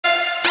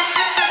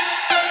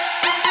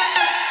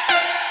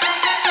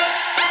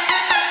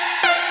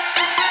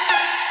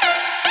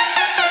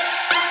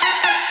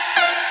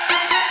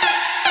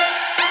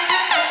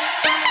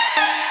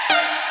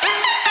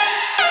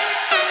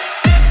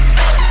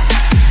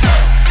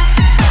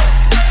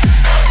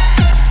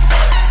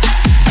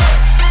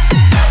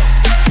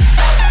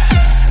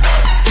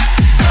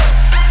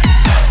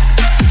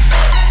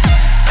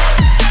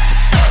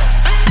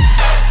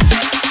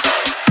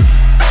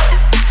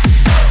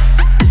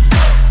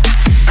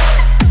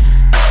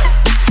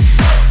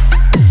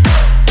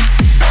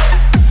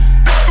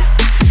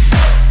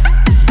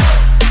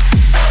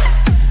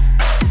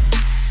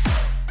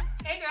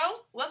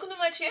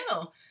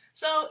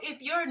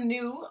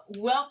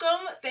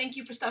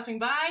for stopping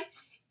by.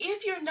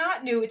 If you're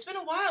not new, it's been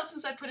a while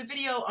since I put a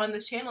video on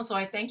this channel, so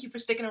I thank you for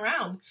sticking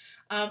around.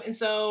 And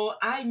so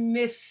I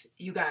miss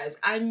you guys.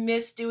 I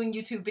miss doing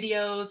YouTube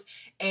videos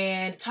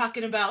and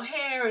talking about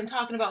hair and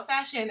talking about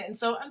fashion, and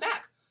so I'm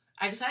back.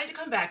 I decided to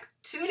come back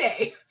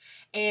today,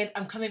 and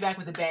I'm coming back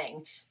with a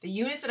bang. The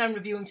units that I'm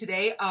reviewing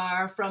today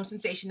are from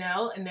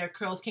Sensationnel and their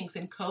Curls, Kinks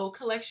 & Co.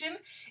 collection,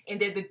 and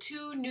they're the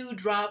 2 new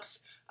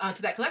drops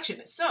to that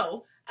collection.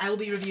 So I will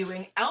be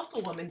reviewing Alpha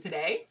Woman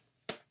today,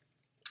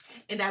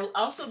 and I will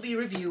also be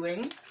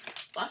reviewing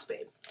Boss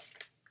Babe.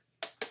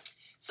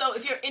 So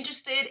if you're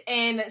interested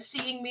in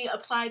seeing me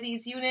apply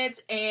these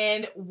units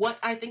and what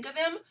I think of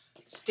them,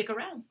 stick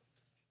around.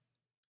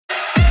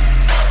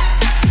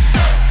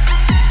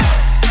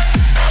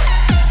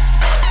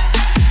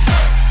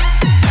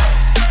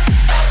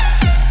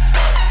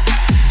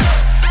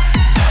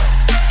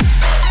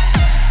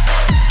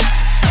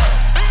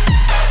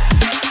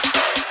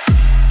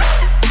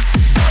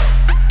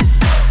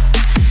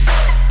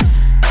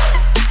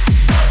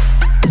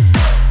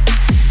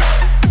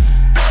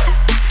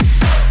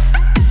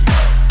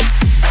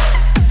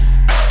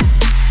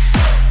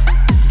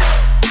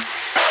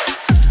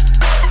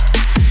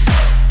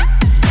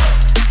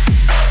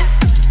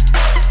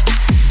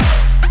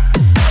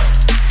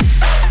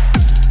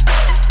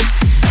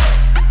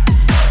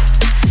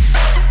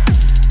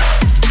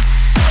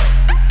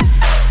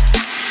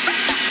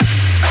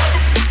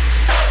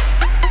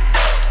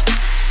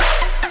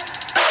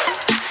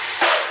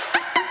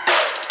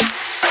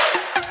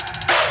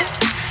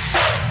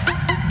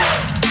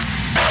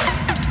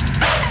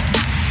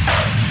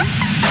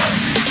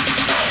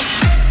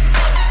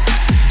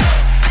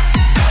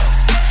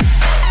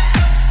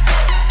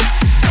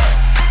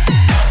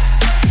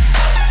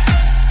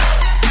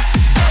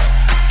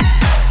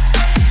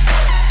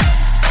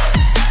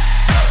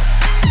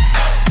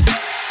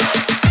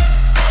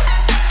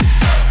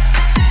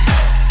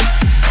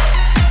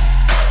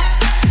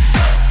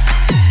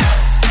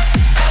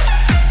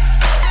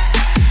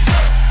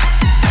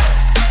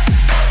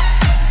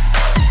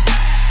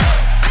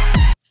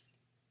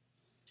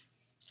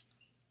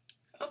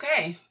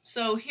 Okay,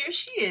 so here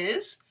she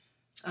is.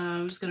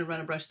 I'm just gonna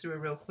run a brush through her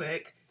real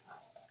quick.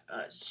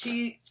 I've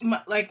seen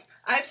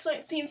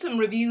some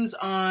reviews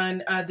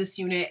on this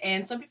unit,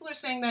 and some people are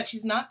saying that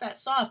she's not that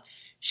soft.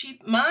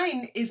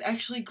 Mine is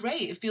actually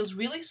great. It feels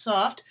really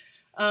soft.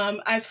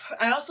 I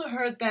also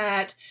heard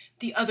that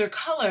the other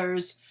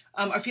colors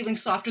are feeling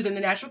softer than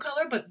the natural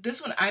color, but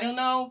this one, I don't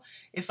know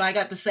if I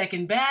got the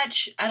second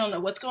batch. I don't know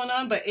what's going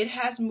on, but it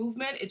has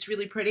movement. It's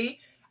really pretty.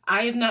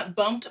 I have not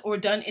bumped or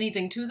done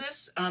anything to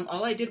this.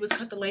 All I did was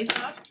cut the lace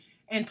off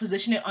and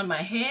position it on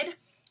my head.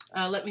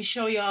 Let me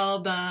show y'all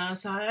the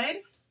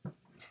side.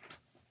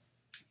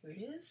 Here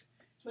it is.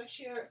 It's right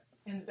here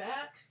in the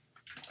back.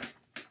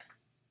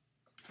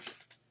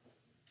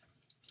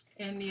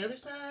 And the other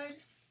side.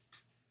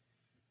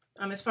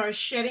 As far as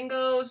shedding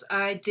goes,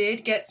 I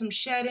did get some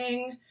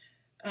shedding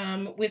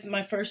with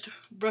my first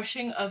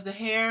brushing of the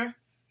hair.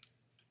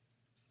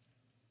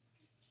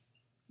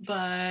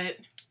 But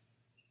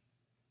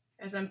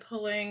as I'm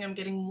pulling, I'm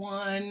getting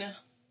 1,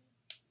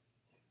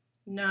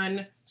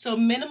 none. So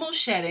minimal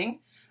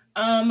shedding.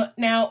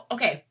 Now,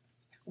 okay,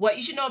 what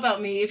you should know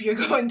about me if you're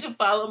going to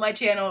follow my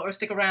channel or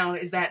stick around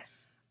is that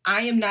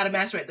I am not a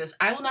master at this.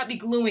 I will not be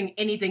gluing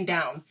anything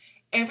down.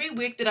 Every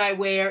wig that I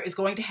wear is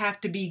going to have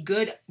to be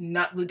good,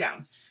 not glued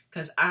down,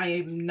 because I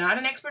am not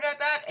an expert at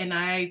that, and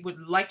I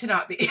would like to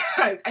not be.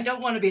 I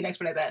don't want to be an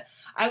expert at that.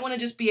 I want to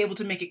just be able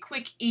to make it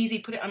quick, easy,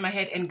 put it on my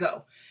head, and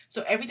go.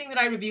 So everything that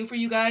I review for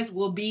you guys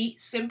will be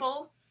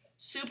simple,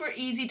 super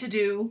easy to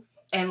do,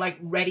 and like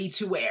ready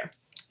to wear.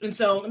 And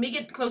so let me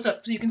get close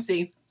up so you can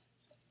see.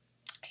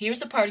 Here's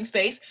the parting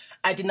space.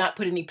 I did not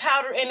put any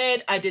powder in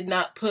it. I did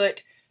not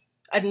pluck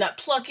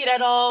it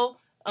at all.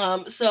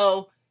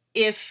 So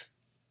if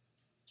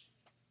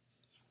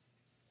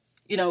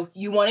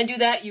you want to do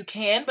that, you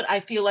can, but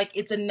I feel like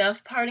it's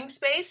enough parting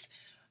space.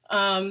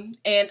 And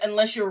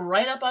unless you're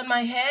right up on my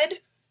head,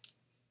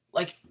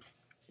 like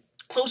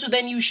closer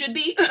than you should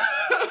be,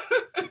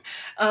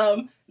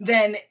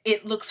 then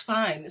it looks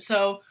fine.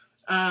 So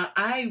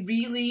I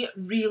really,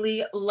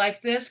 really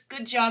like this.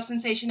 Good job,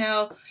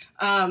 Sensationnel.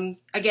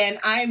 Again,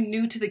 I'm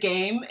new to the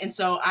game, and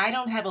so I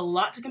don't have a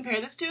lot to compare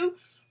this to,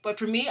 but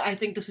for me, I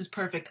think this is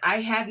perfect. I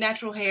have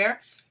natural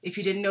hair, if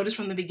you didn't notice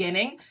from the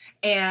beginning,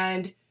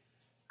 and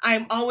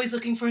I'm always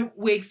looking for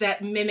wigs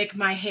that mimic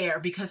my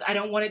hair because I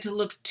don't want it to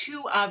look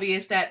too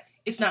obvious that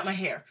it's not my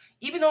hair.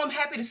 Even though I'm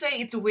happy to say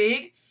it's a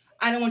wig,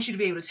 I don't want you to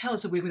be able to tell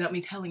it's a wig without me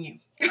telling you,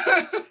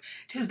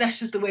 because that's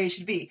just the way it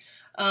should be.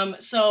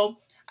 So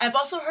I've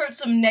also heard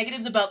some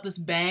negatives about this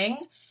bang.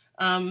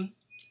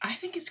 I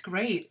think it's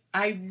great.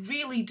 I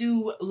really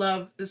do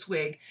love this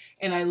wig,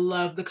 and I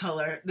love the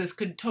color. This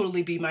could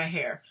totally be my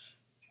hair.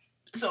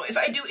 So if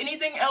I do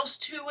anything else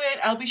to it,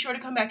 I'll be sure to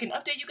come back and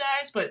update you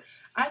guys, but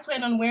I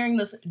plan on wearing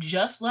this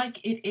just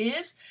like it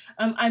is.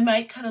 I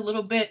might cut a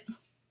little bit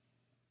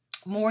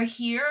more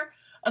here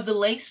of the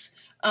lace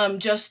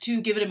just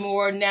to give it a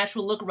more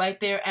natural look right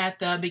there at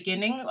the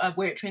beginning of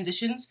where it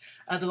transitions,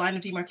 the line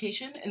of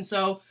demarcation. And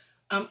so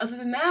other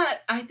than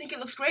that, I think it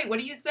looks great. What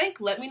do you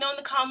think? Let me know in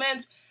the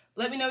comments.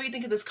 Let me know what you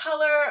think of this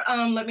color.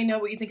 Let me know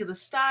what you think of the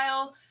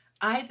style.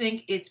 I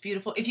think it's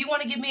beautiful. If you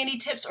want to give me any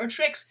tips or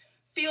tricks,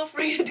 feel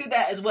free to do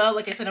that as well.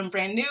 Like I said, I'm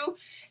brand new.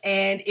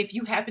 And if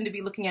you happen to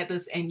be looking at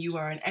this and you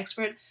are an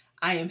expert,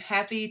 I am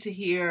happy to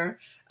hear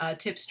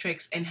tips,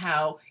 tricks, and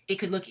how it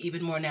could look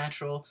even more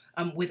natural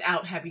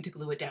without having to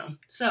glue it down.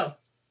 So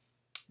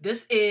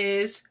this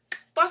is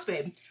Boss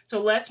Babe.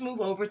 So let's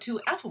move over to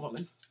Alpha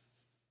Woman.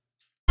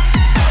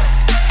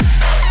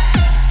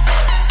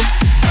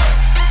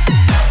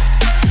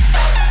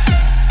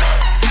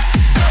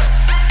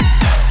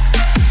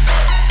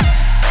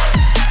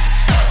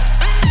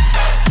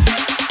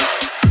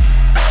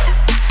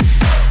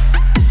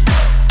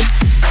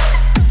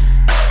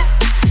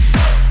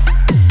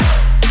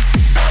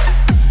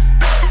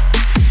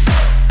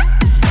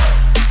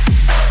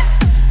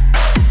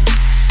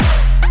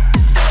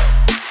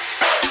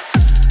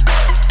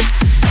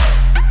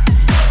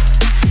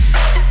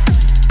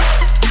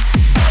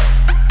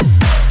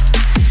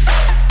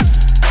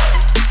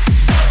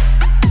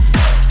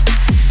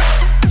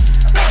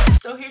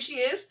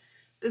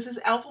 This is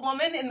Alpha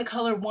Woman in the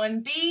color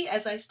 1B,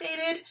 as I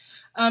stated.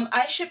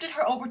 I shifted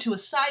her over to a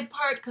side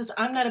part because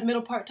I'm not a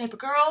middle part type of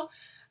girl.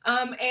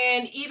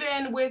 And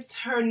even with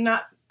her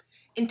not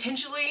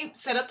intentionally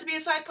set up to be a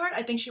side part,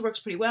 I think she works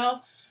pretty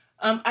well.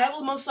 I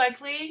will most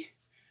likely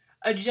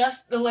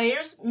adjust the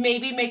layers,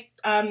 maybe make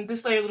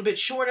this layer a little bit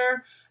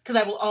shorter because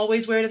I will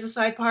always wear it as a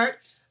side part.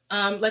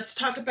 Let's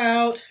talk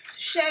about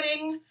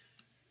shedding,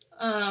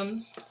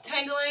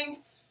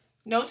 tangling,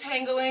 no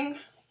tangling.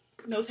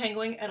 No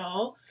tangling at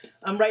all.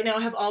 Right now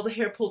I have all the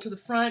hair pulled to the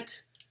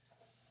front.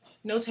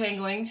 No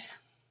tangling.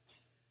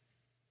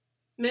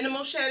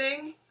 Minimal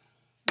shedding.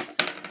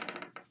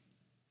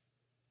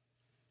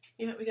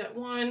 Yeah, we got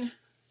one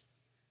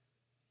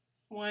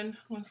from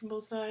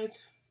both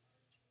sides.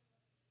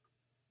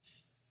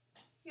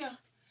 Yeah,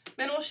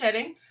 minimal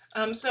shedding.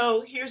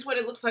 So here's what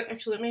it looks like.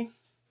 Actually,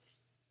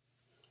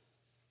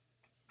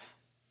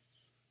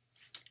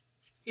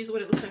 here's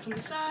what it looks like from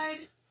the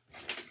side.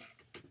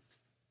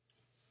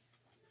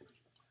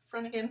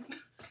 Front again,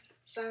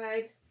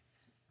 side,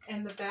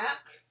 and the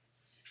back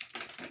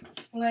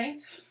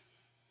length.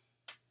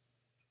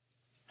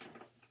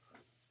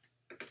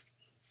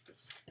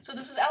 So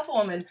this is Alpha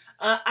Woman.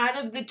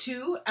 Out of the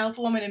two, Alpha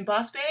Woman and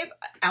Boss Babe,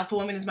 Alpha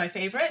Woman is my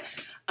favorite.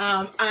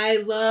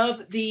 I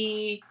love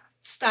the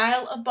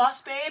style of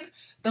Boss Babe.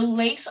 The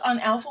lace on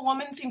Alpha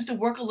Woman seems to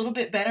work a little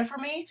bit better for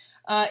me.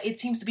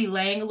 It seems to be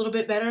laying a little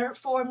bit better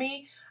for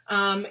me.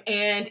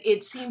 And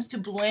it seems to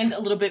blend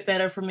a little bit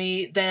better for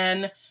me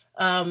than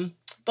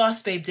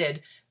Boss Babe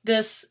did.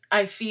 This,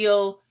 I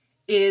feel,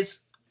 is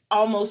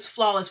almost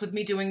flawless with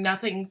me doing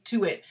nothing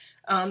to it.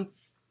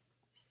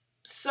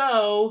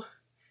 So,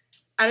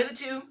 out of the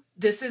two,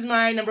 this is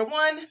my number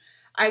one.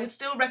 I would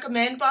still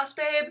recommend Boss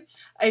Babe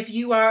if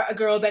you are a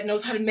girl that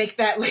knows how to make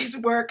that lace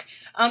work.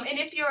 And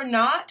if you're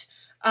not,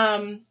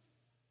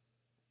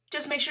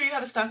 just make sure you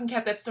have a stocking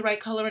cap that's the right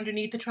color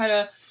underneath to try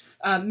to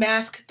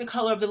mask the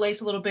color of the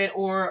lace a little bit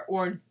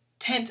or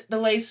tint the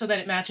lace so that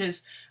it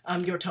matches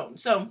your tone.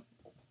 So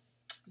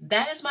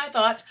that is my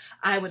thoughts.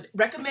 I would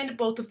recommend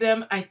both of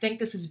them. I think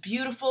this is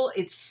beautiful.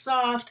 It's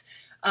soft.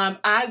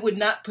 I would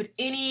not put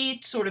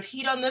any sort of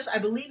heat on this. I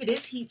believe it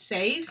is heat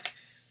safe.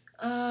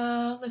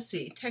 Let's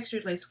see.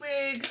 Textured lace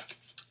wig.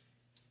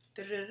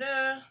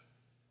 The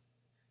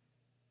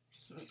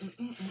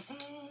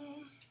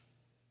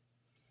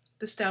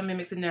style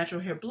mimics a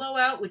natural hair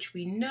blowout, which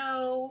we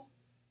know.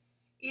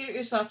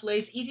 Eat-it-your soft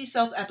lace. Easy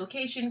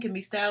self-application. Can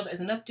be styled as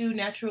an updo,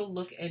 natural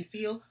look and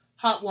feel.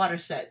 Hot water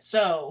set.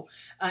 So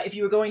if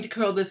you were going to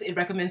curl this, it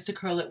recommends to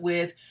curl it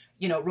with,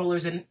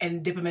 rollers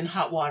and dip them in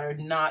hot water,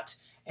 not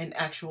an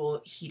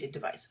actual heated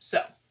device.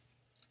 So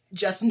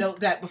just note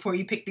that before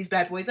you pick these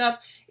bad boys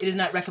up, it is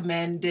not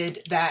recommended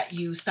that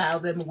you style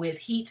them with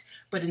heat,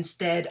 but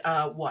instead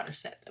water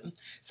set them.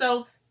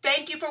 So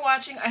thank you for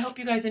watching. I hope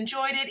you guys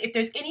enjoyed it. If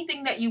there's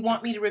anything that you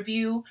want me to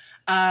review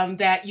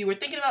that you were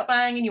thinking about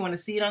buying and you want to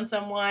see it on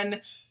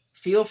someone,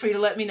 feel free to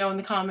let me know in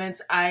the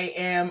comments. I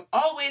am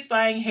always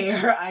buying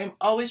hair. I'm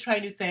always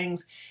trying new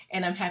things,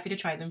 and I'm happy to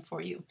try them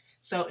for you.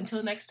 So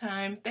until next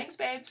time, thanks,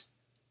 babes.